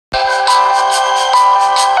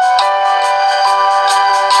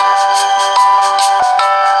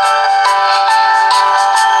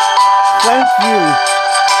you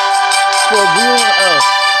for viewing us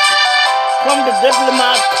from the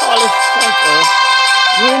Diplomat College Center,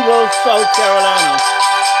 Greenville, South Carolina.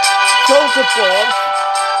 Joseph Forbes,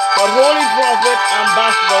 the Holy Prophet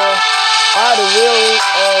Ambassador by the will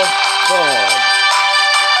of God.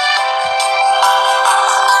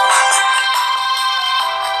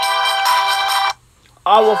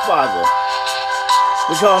 Our Father,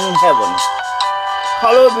 which art in heaven,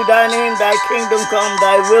 hallowed be thy name, thy kingdom come,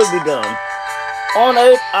 thy will be done, on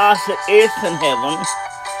earth as it is in heaven.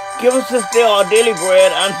 Give us this day our daily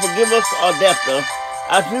bread, and forgive us our debtors,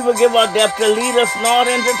 as we forgive our debtors. Lead us not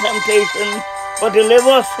into temptation, but deliver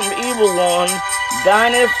us from the evil one.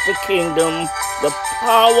 Thine is the kingdom, the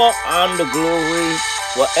power, and the glory,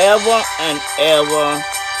 forever and ever.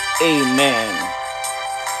 Amen.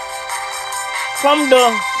 From the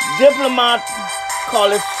Diplomat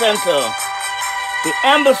College Center, the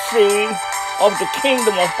embassy of the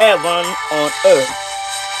kingdom of heaven on earth.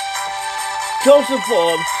 Joseph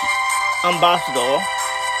Forbes, Ambassador,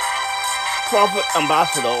 Prophet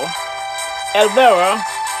Ambassador, Elvira,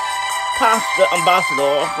 Pastor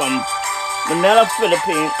Ambassador from Manila,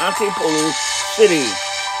 Philippines, Antipolo City.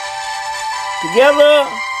 Together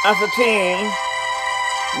as a team,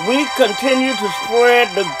 we continue to spread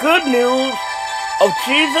the good news of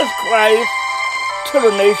Jesus Christ to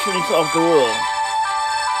the nations of the world.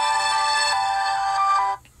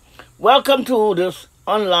 Welcome to this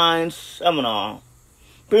online seminar,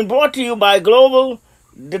 being brought to you by the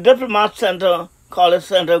Diplomat Center, College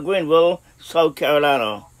Center, Greenville, South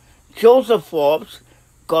Carolina. Joseph Forbes,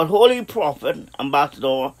 God Holy Prophet,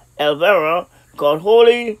 Ambassador, Elvira, God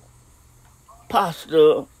Holy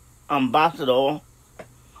Pastor, Ambassador.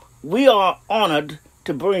 We are honored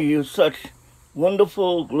to bring you such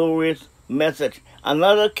wonderful, glorious message.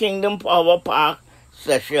 Another Kingdom Power Park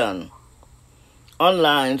session,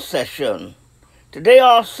 online session. Today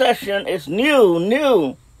our session is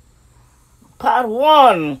new. Part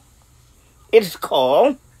 1. It's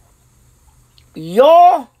called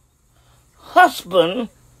Your Husband,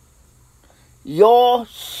 Your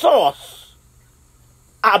Source.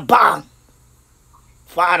 Abba,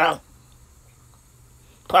 Father.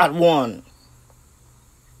 Part 1.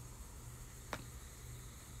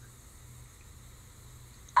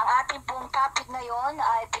 Ang ating pong topic ngayon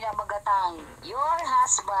ay pinamagatang Your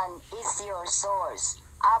Husband is Your Source.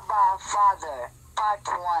 Abba, Father. Part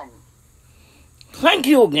 1. Thank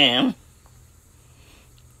you again.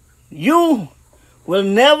 You will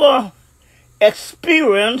never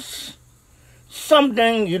experience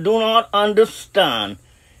something you do not understand.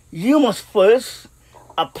 You must first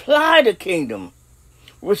apply the kingdom,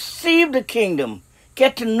 receive the kingdom,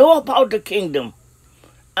 get to know about the kingdom,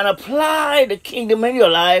 and apply the kingdom in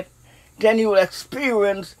your life. Then you will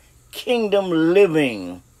experience kingdom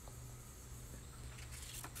living.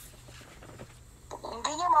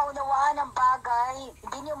 Hindi nyo maunawaan ang bagay,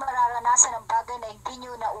 hindi nyo mararanasan ang bagay na hindi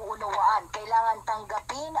nyo nauunawaan. Kailangan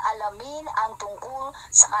tanggapin, alamin ang tungkol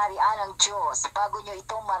sa kaharian ng Diyos bago nyo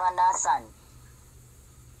itong maranasan.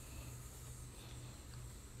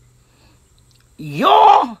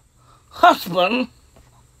 Your husband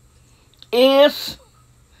is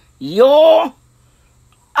your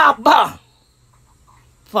Abba,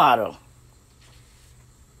 Father.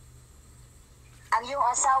 Ang iyong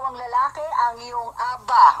asawang lalaki, ang iyong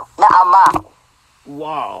Abba na Ama.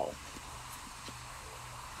 Wow.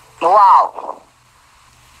 Wow.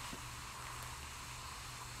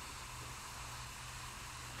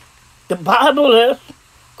 The Bible is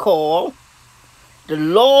called the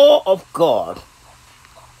law of God.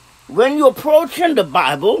 When you're approaching the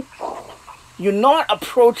Bible, you're not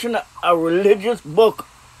approaching a religious book.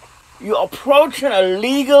 You're approaching a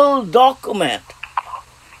legal document.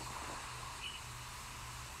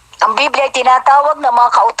 Ang Biblia ay tinatawag ng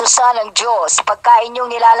mga kautusan ng Diyos. Pagka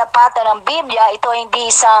inyong nilalapatan ng Biblia, ito ay hindi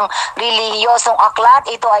isang relihiyosong aklat,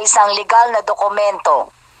 ito ay isang legal na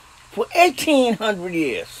dokumento. For 1800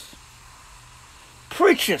 years,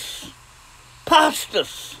 preachers,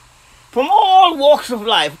 pastors from all walks of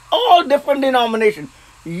life, all different denominations,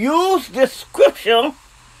 use this scripture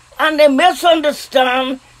and they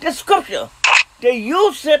misunderstand the scripture. They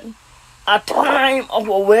use it at time of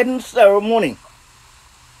a wedding ceremony.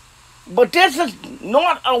 But this is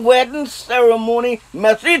not a wedding ceremony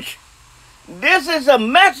message. This is a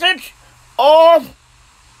message of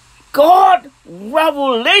God's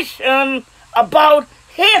revelation about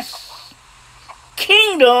His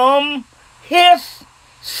kingdom, His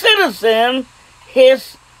citizen,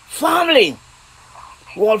 His family.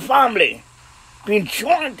 World family. Being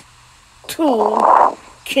joined to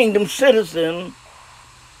kingdom citizen,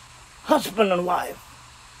 husband and wife.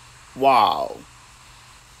 Wow.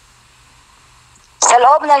 Sa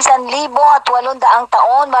loob ng 1,800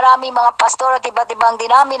 taon, maraming mga pastor at iba't ibang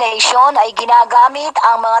denomination ay ginagamit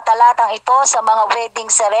ang mga talatang ito sa mga wedding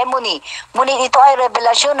ceremony. Ngunit ito ay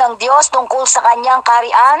revelasyon ng Diyos tungkol sa kanyang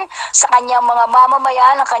kaharian, sa kanyang mga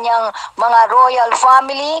mamamayan, ang kanyang mga royal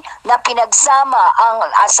family na pinagsama ang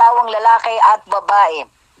asawang lalaki at babae.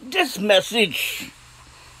 This message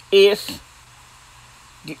is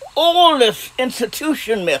the oldest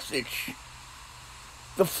institution message.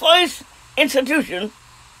 The first institution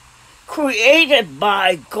created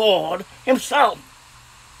by God himself.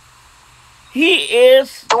 He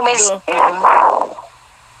is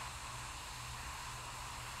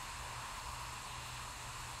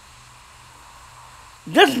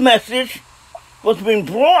this message was being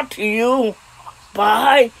brought to you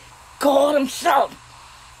by God himself.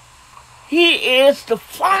 He is the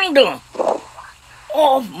founder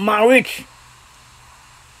of marriage.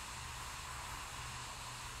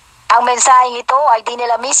 Ang mensaheng ito ay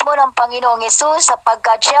dinala mismo ng Panginoong Yesus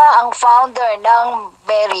sapagkat siya ang founder ng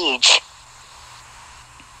marriage.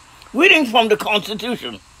 Reading from the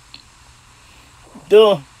Constitution,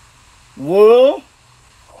 the world,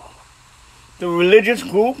 the religious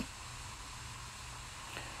group,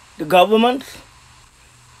 the government,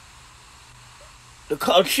 the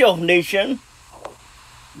culture of nation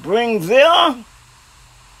bring their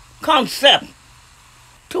concept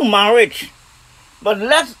to marriage. But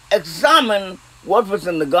let's examine what was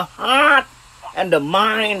in the heart and the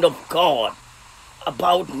mind of God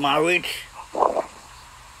about marriage.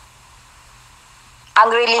 Ang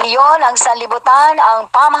relihiyon, ang sanlibutan, ang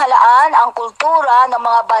pamahalaan, ang kultura ng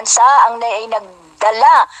mga bansa ang ay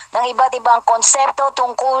nagdala ng iba't ibang konsepto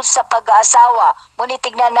tungkol sa pag-aasawa. Ngunit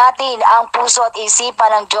tignan natin ang puso at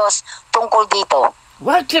isipan ng Diyos tungkol dito.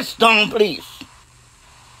 Write this down, please.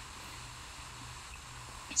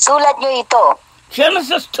 Sulat nyo ito.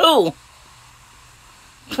 Genesis 2:22.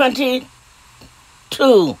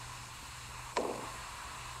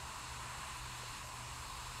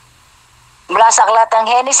 Mula sa aklat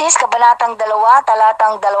ng Genesis, kabanatang 2,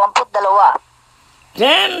 talatang 22.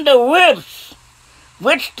 Then the ribs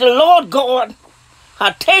which the Lord God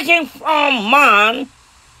had taken from man,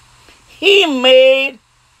 he made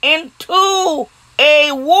into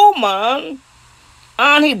a woman,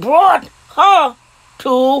 and he brought her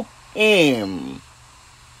to him.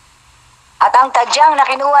 At ang tadyang na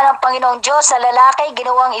kinuha ng Panginoong Diyos sa lalaki,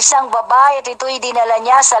 ginawang isang babae at ito'y dinala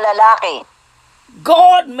niya sa lalaki.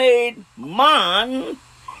 God made man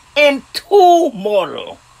in two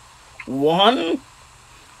models. One,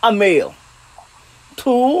 a male.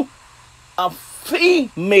 Two, a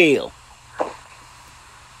female.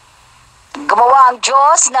 Gumawa ang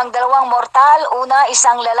Diyos ng dalawang mortal, una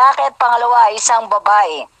isang lalaki at pangalawa isang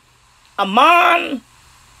babae. A man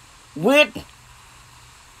with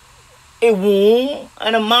a womb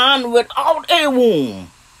and a man without a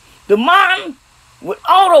womb. The man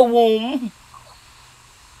without a womb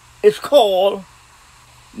is called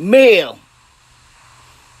male.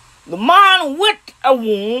 The man with a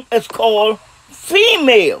womb is called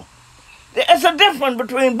female. There is a difference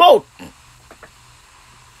between both.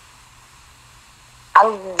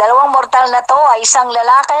 Ang dalawang mortal na to ay isang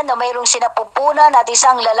lalaki na mayroong sinapupunan at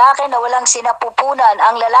isang lalaki na walang sinapupunan.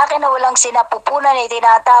 Ang lalaki na walang sinapupunan ay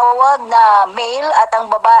tinatawag na male at ang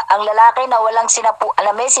lalaki na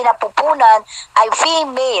may sinapupunan ay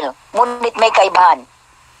female. Ngunit may kaibahan.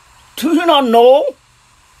 Do you not know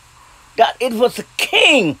that it was a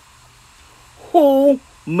king who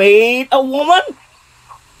made a woman?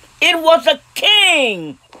 It was a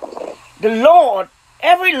king. The Lord,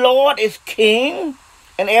 every Lord is king,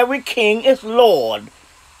 and every king is Lord.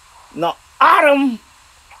 Now, Adam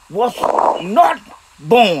was not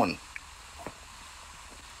born.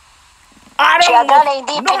 Adam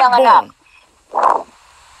was not born.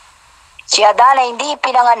 Si Adan ay hindi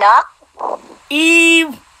pinanganak.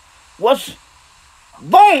 Eve was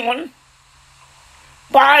born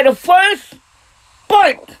by the first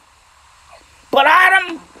birth. But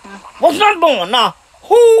Adam was not born. Now,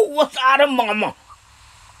 who was Adam's mama?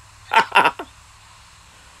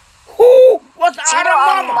 Who was Sino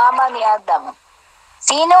Adam's ang mama? mama ni Adam?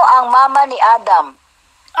 Sino ang mama ni Adam?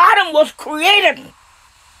 Adam was created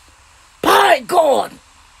by God.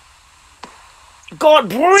 God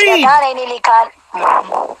Si breathed Adan ay nilikha.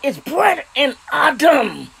 his breath in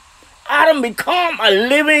Adam. Adam became a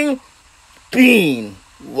living being.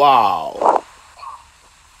 Wow.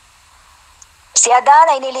 Si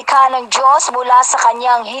Adan ay nilikha ng Diyos mula sa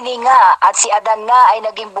kanyang hininga at si Adan nga ay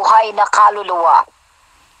naging buhay na kaluluwa.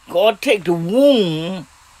 God take the womb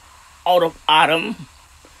out of Adam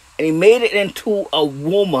and he made it into a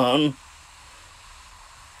woman,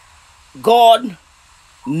 God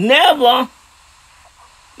never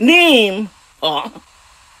named her.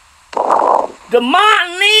 The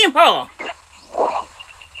man named her.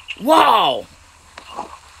 Wow.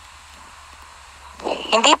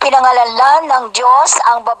 Hindi pinangalan ng Diyos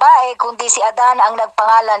ang babae, kundi si Adan ang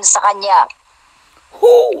nagpangalan sa kanya.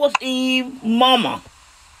 Who was Eve mama?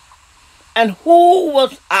 And who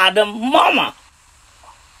was Adam mama?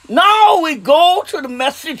 Now we go to the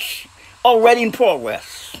message already in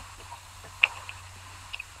progress.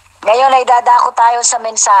 Ngayon ay dadako tayo sa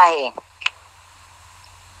mensahe.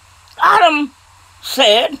 Adam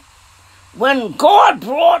said, when God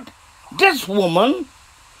brought this woman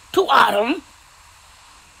to Adam,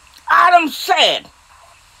 Adam said,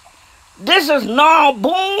 this is now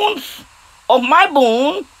bones of my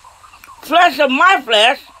bone, flesh of my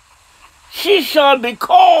flesh, she shall be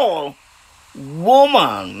called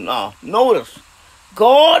woman. Now, notice,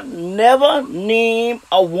 God never named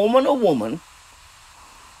a woman.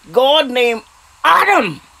 God named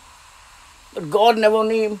Adam, but God never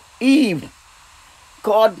named Eve.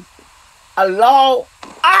 God allowed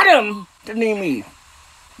Adam to name Eve.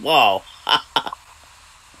 Wow.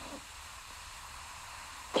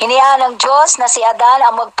 Hinayaan ng Diyos na si Adan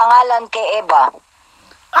ang magpangalan kay Eva.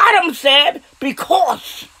 Adam said,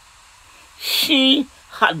 because she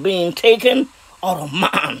had been taken out of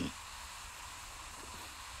man.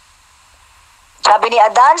 Sabi ni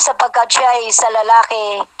Adan, sapagkat siya ay sa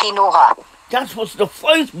lalaki kinuha. That was the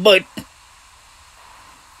first birth.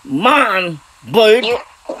 Man birth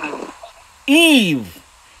Eve.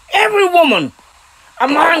 Every woman, a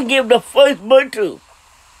man gave the first birth to.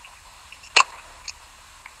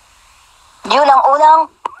 Yun ang unang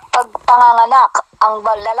pagpanganganak. Ang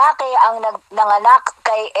lalaki ang nanganak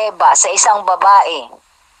kay Eva sa isang babae.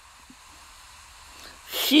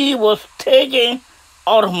 She was taken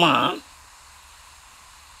out of man.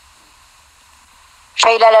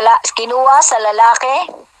 Siya'y kinuha sa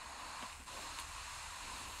lalaki.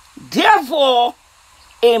 Therefore,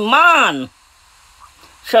 a man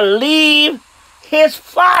shall leave his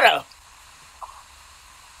father.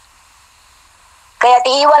 Kaya't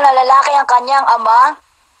iiwan ng lalaki ang kanyang ama.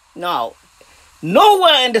 Now,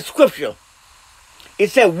 nowhere in the scripture it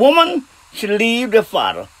said woman should leave the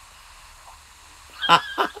father.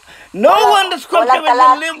 Nowhere in the scripture it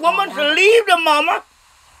said woman should leave the mama,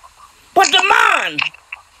 but the man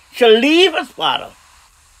shall leave his father.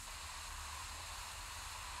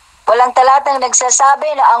 Walang talatang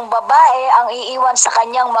nagsasabi na ang babae ang iiwan sa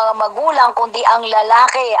kanyang mga magulang, kundi ang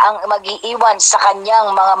lalaki ang mag-iiwan sa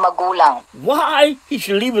kanyang mga magulang. Why he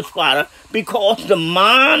should leave his father? Because the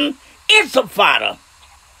man is a father.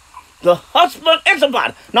 The husband is a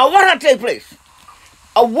father. Now what had take place?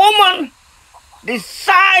 A woman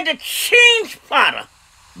decided to change father.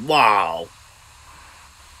 Wow.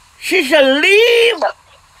 He shall leave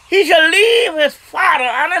his father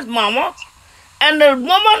and his mama, and the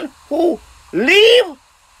woman who leave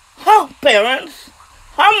her parents,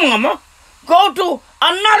 her mama, go to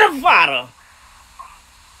another father.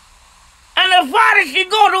 And the father she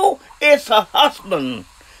go to is her husband.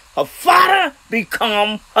 Her father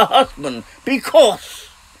become her husband because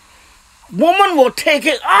woman will take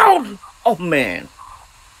it out of man.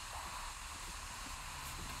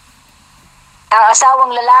 Ang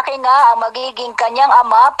asawang lalaki nga ang magiging kanyang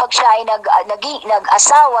ama pag siya ay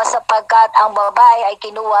nag-asawa sapagkat ang babae ay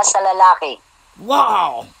kinuha sa lalaki.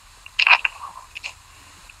 Wow!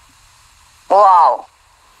 Wow!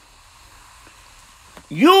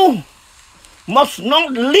 You must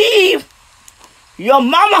not leave your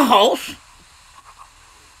mama house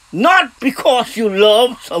not because you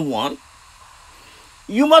love someone.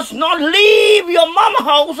 You must not leave your mama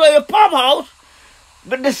house or your pop house,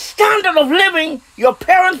 but the standard of living your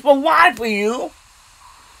parents provide for you.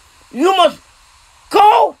 You must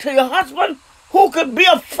go to your husband who could be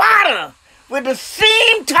a father with the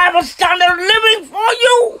same type of standard of living for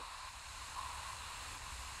you.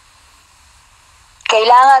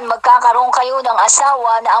 Kailangan magkakaroon kayo ng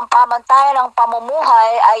asawa na ang pamantayan ng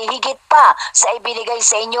pamumuhay ay higit pa sa ibinigay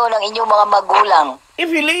sa inyo ng inyong mga magulang. If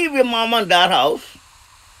you leave your mama and dad house,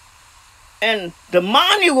 and the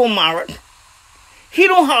man you will marry, he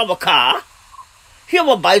don't have a car, he have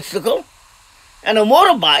a bicycle and a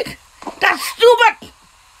motorbike, that's stupid.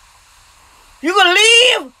 You can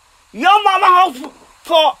leave your mama house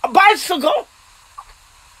for a bicycle,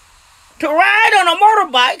 to ride on a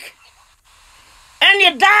motorbike, and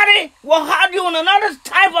your daddy will have you in another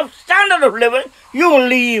type of standard of living. You will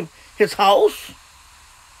leave his house.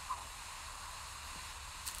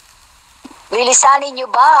 Lilisanin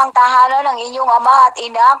niyo ba ang tahanan ng inyong ama at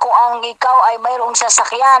ina kung ang ikaw ay mayroong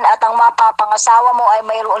sasakyan at ang mapapangasawa mo ay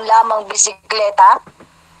mayroon lamang bisikleta?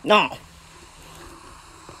 Now,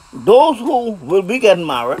 those who will be getting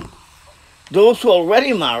married, those who are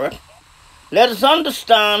already married, let us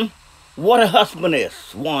understand what a husband is.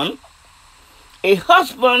 One, a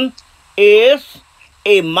husband is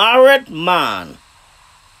a married man.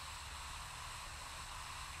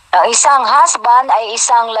 Ang isang husband ay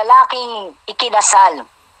isang lalaking ikinasal.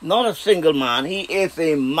 Not a single man. He is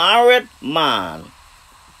a married man.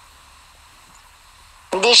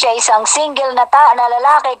 Hindi siya isang single na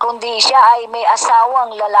lalaki, kundi siya ay may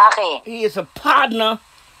asawang lalaki. He is a partner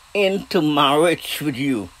into marriage with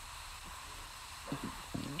you.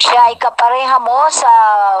 Siya ay kapareha mo sa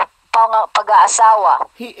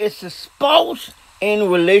pag-aasawa. He is a spouse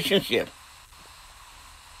in relationship.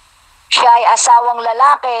 Siya ay asawang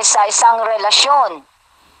lalaki sa isang relasyon.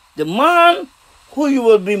 The man who you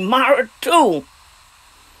will be married to,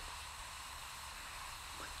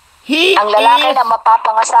 he ang lalaki is na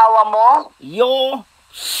mapapangasawa mo, your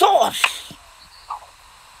source.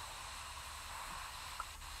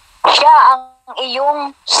 Siya ang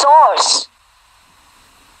iyong source.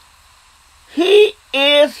 He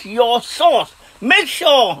is your source. Make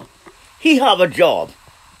sure he have a job.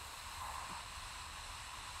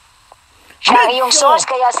 Siya ang iyong source,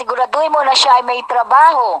 kaya siguraduhin mo na siya ay may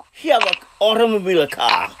trabaho. He have an automobile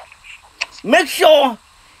car. Make sure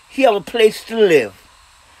he have a place to live.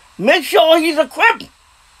 Make sure he's equipped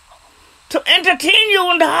to entertain you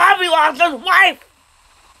and to have you as his wife.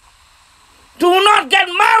 Do not get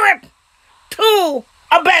married to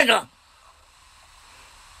a beggar.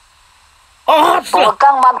 A hustler. Huwag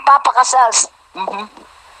kang magpapakasal.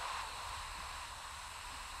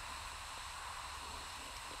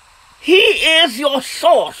 He is your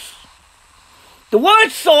source. The word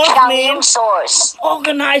source means source.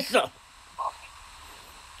 Organizer.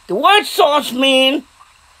 The word source means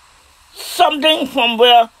something from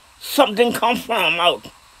where something comes from out.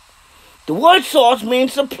 The word source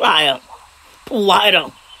means supplier,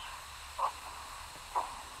 provider.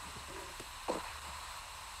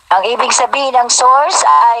 Ang ibig sabihin ng source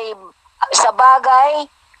ay sa bagay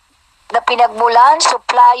na pinagmulan,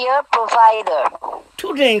 supplier, provider.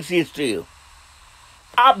 Two things is to you.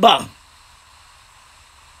 Abba.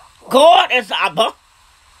 God is Abba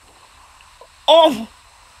of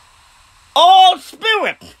all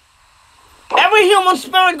spirit. Every human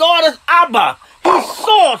spirit, God is Abba. He's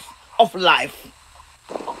source of life.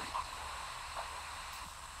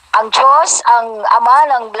 Ang Diyos, ang Ama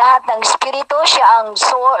ng lahat ng Espiritu, siya ang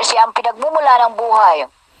source, siya ang pinagmumula ng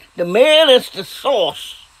buhay. The male is the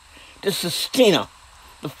source, the sustainer,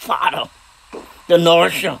 the father, the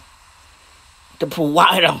nourisher, the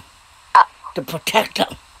provider, the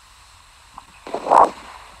protector.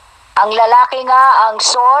 Ang lalaki nga, ang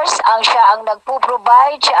source, ang siya ang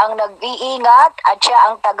nagpo-provide, siya ang nag-iingat, at siya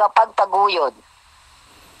ang tagapagtaguyod.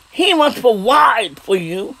 He must provide for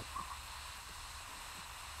you.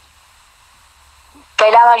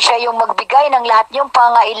 Kailangan siya yung magbigay ng lahat niyong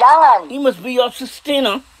pangailangan. He must be your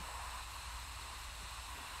sustainer.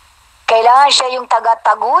 Kailangan siya yung He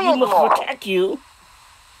tagataguyod must mo. protect you.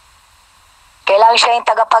 Kailangan siya yung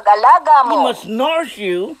tagapag-alaga He mo. must nourish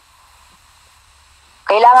you.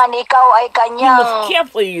 Kailangan ikaw ay He kanyang must care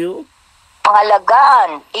for you.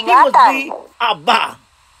 pangalagaan, He must ingatan. be Abba.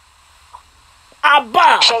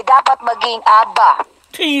 Abba Siya'y dapat maging Abba.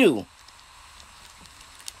 to you.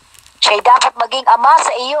 Siya'y dapat maging Ama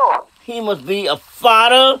sa iyo. He must be a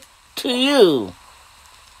father to you.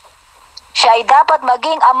 Siya'y dapat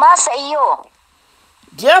maging Ama sa iyo.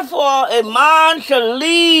 Therefore, a man shall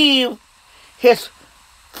leave his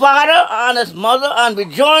father and his mother and be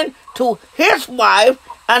joined to his wife,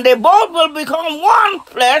 and they both will become one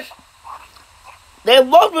flesh. They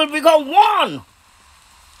both will become one.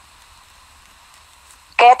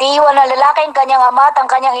 Kaya't iiwan ng lalaki ang kanyang ama at ang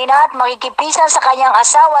kanyang ina at makikipisan sa kanyang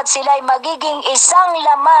asawa at sila'y magiging isang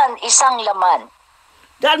laman, isang laman.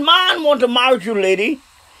 That man want to marry you, lady.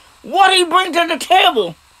 What he bring to the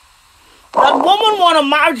table? That woman want to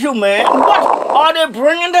marry you, man. What are they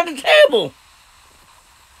bringing to the table?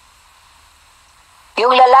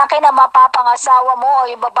 Yung lalaki na mapapangasawa mo o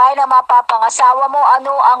yung babae na mapapangasawa mo,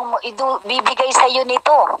 ano ang bibigay sa iyo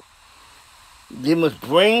nito? They must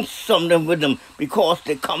bring something with them because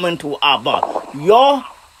they come into Abba. Your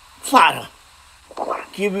father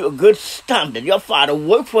give you a good standard. Your father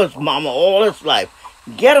worked for his mama all his life.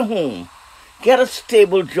 Get a home. Get a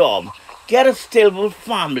stable job. Get a stable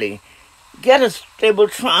family. Get a stable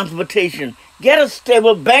transportation. Get a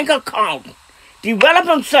stable bank account. Develop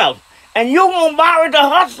himself. And you won't marry the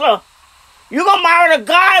hustler You're going to marry a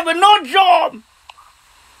guy with no job,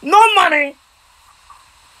 no money.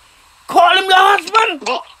 Call him your husband.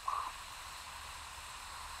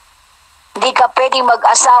 Di ka pwedeng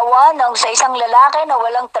mag-asawa sa isang lalaki na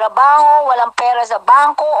walang trabaho, walang pera sa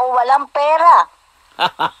bangko, o walang pera.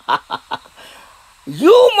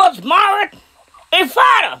 You must marry a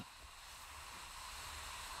father.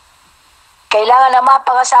 Kailangan na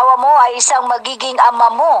mapag-asawa mo ay isang magiging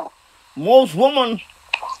ama mo. Most women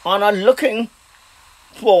are not looking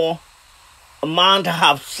for a man to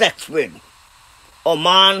have sex with, or a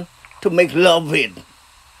man to make love with.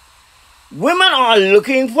 Women are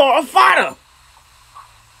looking for a father.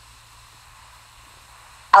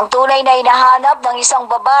 Ang tunay na hinahanap ng isang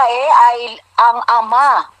babae ay ang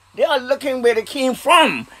ama. They are looking where they came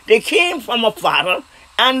from. They came from a father,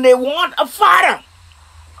 and they want a father.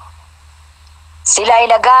 Sila ay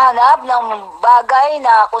naghahanap ng bagay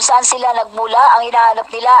na kung saan sila nagmula, ang hinahanap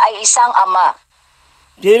nila ay isang ama.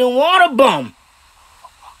 They don't want a bum.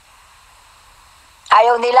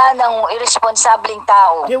 Ayaw nila ng irresponsableng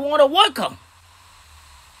tao. They want a worker.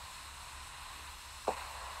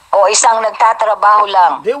 O isang nagtatrabaho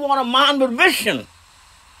lang. They want a man with vision.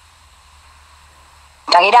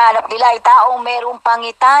 Ang hinahanap nila ay taong merong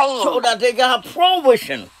pangitain. So that they can have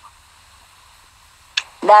provision.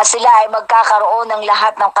 Na sila ay magkakaroon ng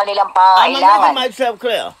lahat ng kanilang I'm pangangailangan. making myself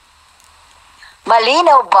clear.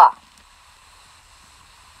 Malinaw ba?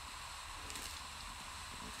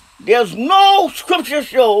 There's no scripture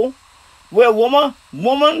show where woman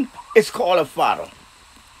is called a father.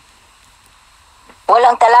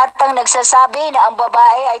 Walang talatang nagsasabi na ang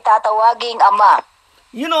babae ay tatawaging ama.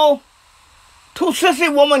 You know, two sissy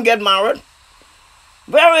women get married.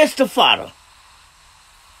 Where is the father?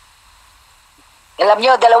 Alam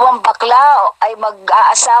nyo, dalawang bakla ay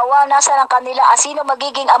mag-aasawa. Nasaan ang kanila? Sino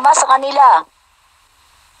magiging ama sa kanila?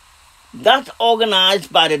 That's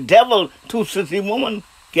organized by the devil. Two sissy women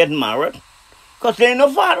get married because they ain't no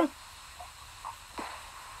father.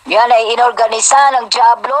 Yan ay inorganisa ng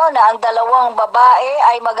diablo na ang dalawang babae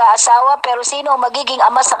ay mag-aasawa, pero sino magiging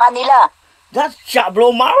ama sa kanila? That's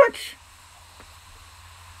Diablo marriage.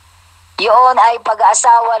 Yun ay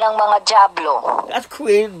pag-aasawa ng mga diablo. That's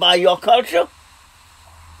created by your culture.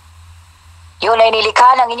 Yun ay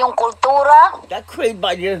nilikha ng inyong kultura. That's created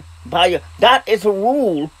by your. That is a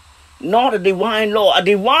rule, not a divine law. A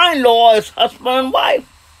divine law is husband and wife.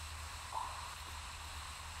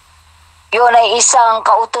 Yun ay isang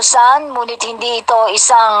kautusan, ngunit hindi ito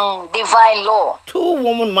isang divine law. Two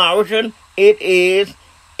woman marriage, it is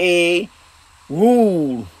a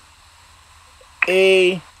rule.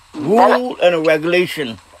 A rule and a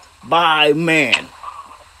regulation by man.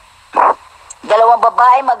 Dalawang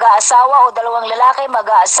babae mag-aasawa o dalawang lalaki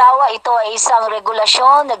mag-aasawa, ito ay isang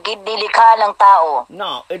regulasyon na nilikha ng tao.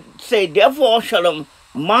 Now, it say, therefore shall a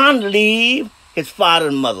man leave his father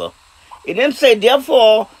and mother. It didn't say,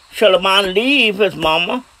 therefore shall a man leave his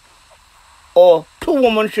mama, or two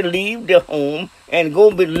women should leave their home and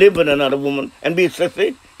go live with another woman and be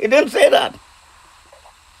sissy. It didn't say that.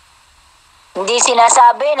 Hindi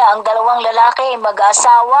sinasabi na ang dalawang lalaki ay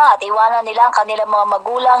mag-asawa at iwanan nila ang kanilang mga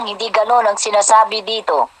magulang. Hindi ganon ang sinasabi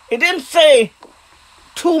dito. It didn't say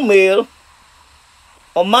two male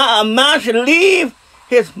or a man should leave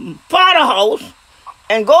his father's house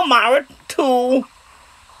and go married to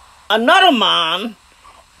another man,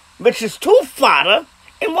 which is two father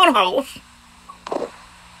in one house.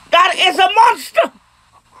 That is a monster.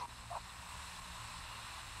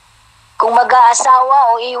 Kung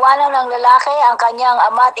mag-aasawa o iwanan ng lalaki ang kanyang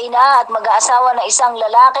ama at ina at mag-aasawa ng isang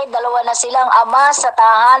lalaki, dalawa na silang ama sa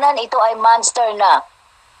tahanan, ito ay monster na.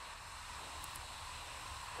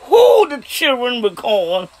 Who the children will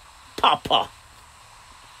call Papa?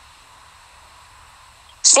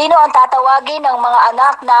 Sino ang tatawagin ng mga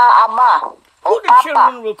anak na ama Who o the papa?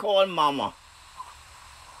 children will call Mama?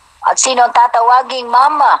 At sino ang tatawaging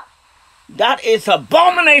mama? That is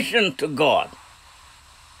abomination to God.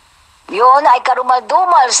 Yun ay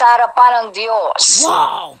karumaldumal sa harapan ng Diyos.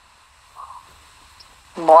 Wow.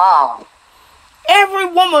 Wow.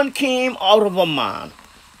 Every woman came out of a man.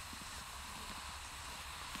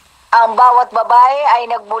 Ang bawat babae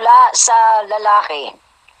ay nagmula sa lalaki.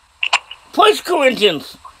 1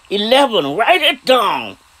 Corinthians 11, write it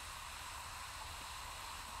down.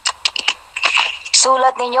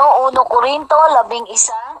 Sulat ninyo, 1 Korinto 11.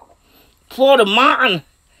 For the man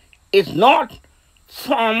is not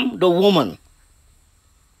from the woman.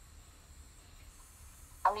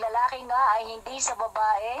 Ang lalaki nga ay hindi sa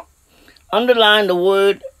babae. Underline the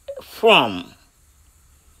word from.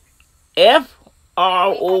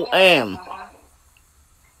 F-R-O-M.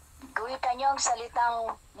 Guwitan nakita niyo ang salitang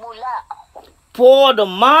mula? For the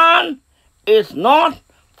man is not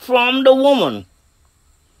from the woman.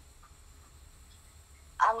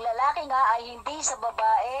 Ang lalaki nga ay hindi sa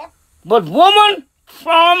babae, But woman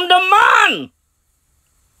from the man.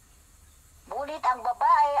 ngunit ang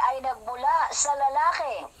babae ay nagmula sa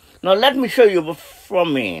lalaki. Now let me show you what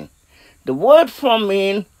from mean. The word from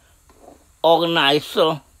mean organize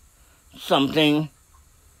something,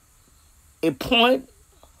 a point,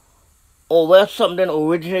 or where something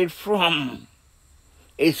originates from.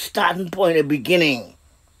 A starting point, a beginning.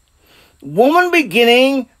 Woman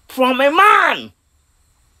beginning from a man.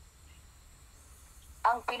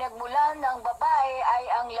 Ang pinagmulan ng babae ay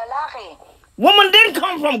ang lalaki. Woman didn't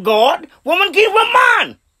come from God. Woman came from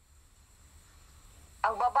man.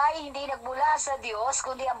 Ang babae hindi nagmula sa Diyos,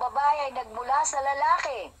 kundi ang babae ay nagmula sa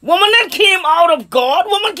lalaki. Woman that came out of God.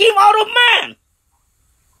 Woman came out of man.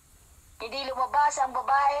 Hindi lumabas ang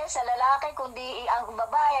babae sa lalaki, kundi ang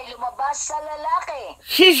babae ay lumabas sa lalaki.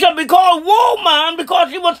 She shall be called woman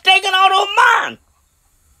because she was taken out of man.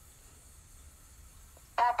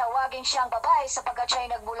 Tatawagin siyang babae sapagkat siya ay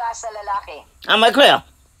nagmula sa lalaki. Am I clear?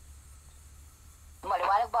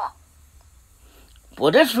 Maliwanag ba?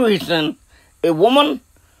 For this reason, a woman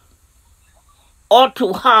ought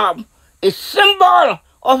to have a symbol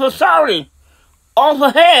of authority of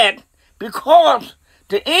her head because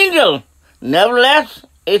the angel, nevertheless,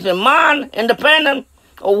 is a man independent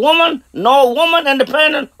of woman, nor a woman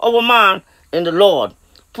independent of a man in the Lord.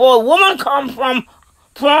 For a woman comes from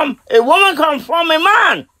a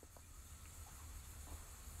man.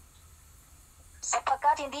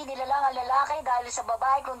 Sapagkat hindi nilalang ang lalaki dahil sa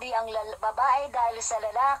babae, kundi ang babae dahil sa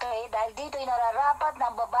lalaki, dahil dito'y nararapat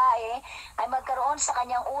ng babae ay magkaroon sa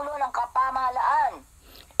kanyang ulo ng kapamahalaan.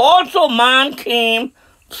 Also man came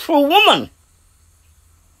through woman.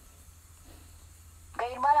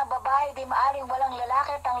 Gayunman ang babae di maaring walang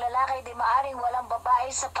lalaki at ang lalaki di maaring walang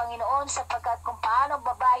babae sa Panginoon, sapagkat kung paano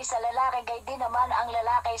babae sa lalaki, gayon din naman ang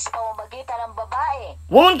lalaki sa pamamagitan ng babae.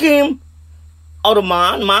 Woman came out of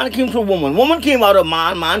man, man came through woman. Woman came out of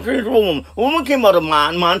man, man came through a woman. Woman came out of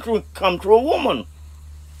man, man come through a woman.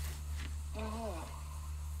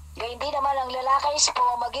 Gayon din naman ang lalaki sa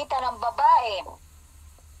pamamagitan ng babae.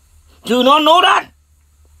 Do you not know that?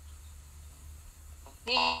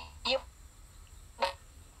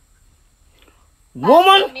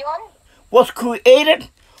 Woman was created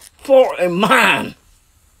for a man.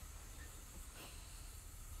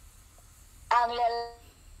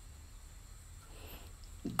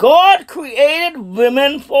 God created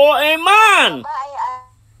women for a man.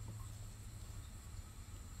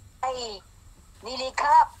 Ay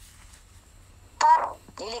nilikha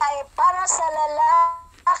para sa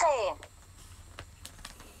lalaki.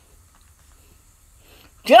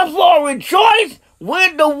 Therefore rejoice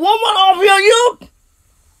with the woman of your youth.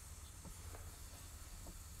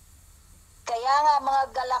 Kaya nga mga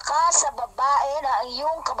galaka sa babae na ang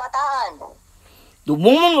iyong kabataan. The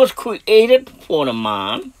woman was created for the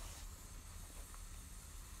man.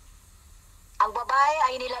 Ang babae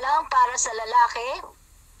ay nilalang para sa lalaki.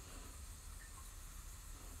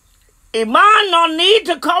 A man not need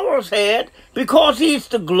to cover his head because he's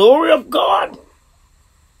the glory of God.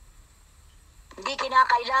 Hindi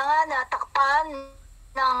kinakailangan na takpan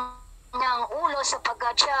ng ulo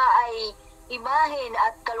sapagkat siya ay imahin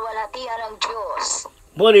at kalwalhatian ng Diyos.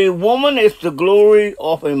 But a woman is the glory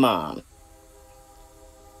of a man.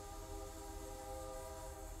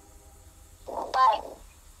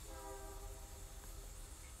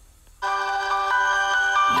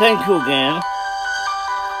 Thank you again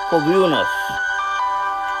for viewing us.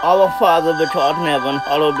 Our Father which art in heaven,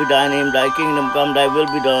 hallowed be thy name, thy kingdom come, thy will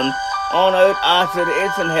be done, on earth as it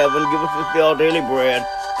is in heaven. Give us this day our daily bread,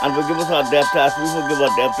 and forgive us our debts as we forgive our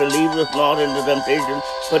debtors. Lead us not into temptation,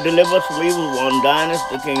 but deliver us from evil one. Thine is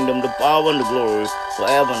the kingdom, the power, and the glory,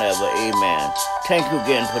 forever and ever. Amen. Thank you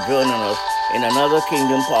again for joining us in another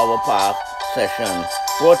Kingdom Power Park session,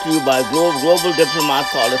 brought to you by Global Diplomat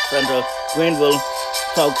College Center, Greenville,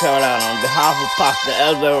 South Carolina, on behalf of Pastor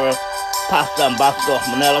Elvera, Pastor Ambassador of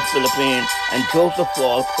Manila, Philippines, and Joseph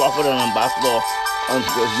Falls, Prophet and Ambassador of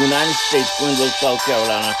the United States, Greenville, South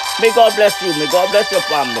Carolina. May God bless you. May God bless your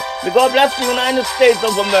family. May God bless the United States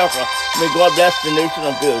of America. May God bless the nation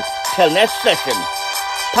of Israel. Till next session,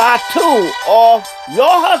 part 2 of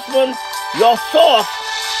Your Husband, Your Source,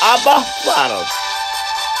 Abba Father.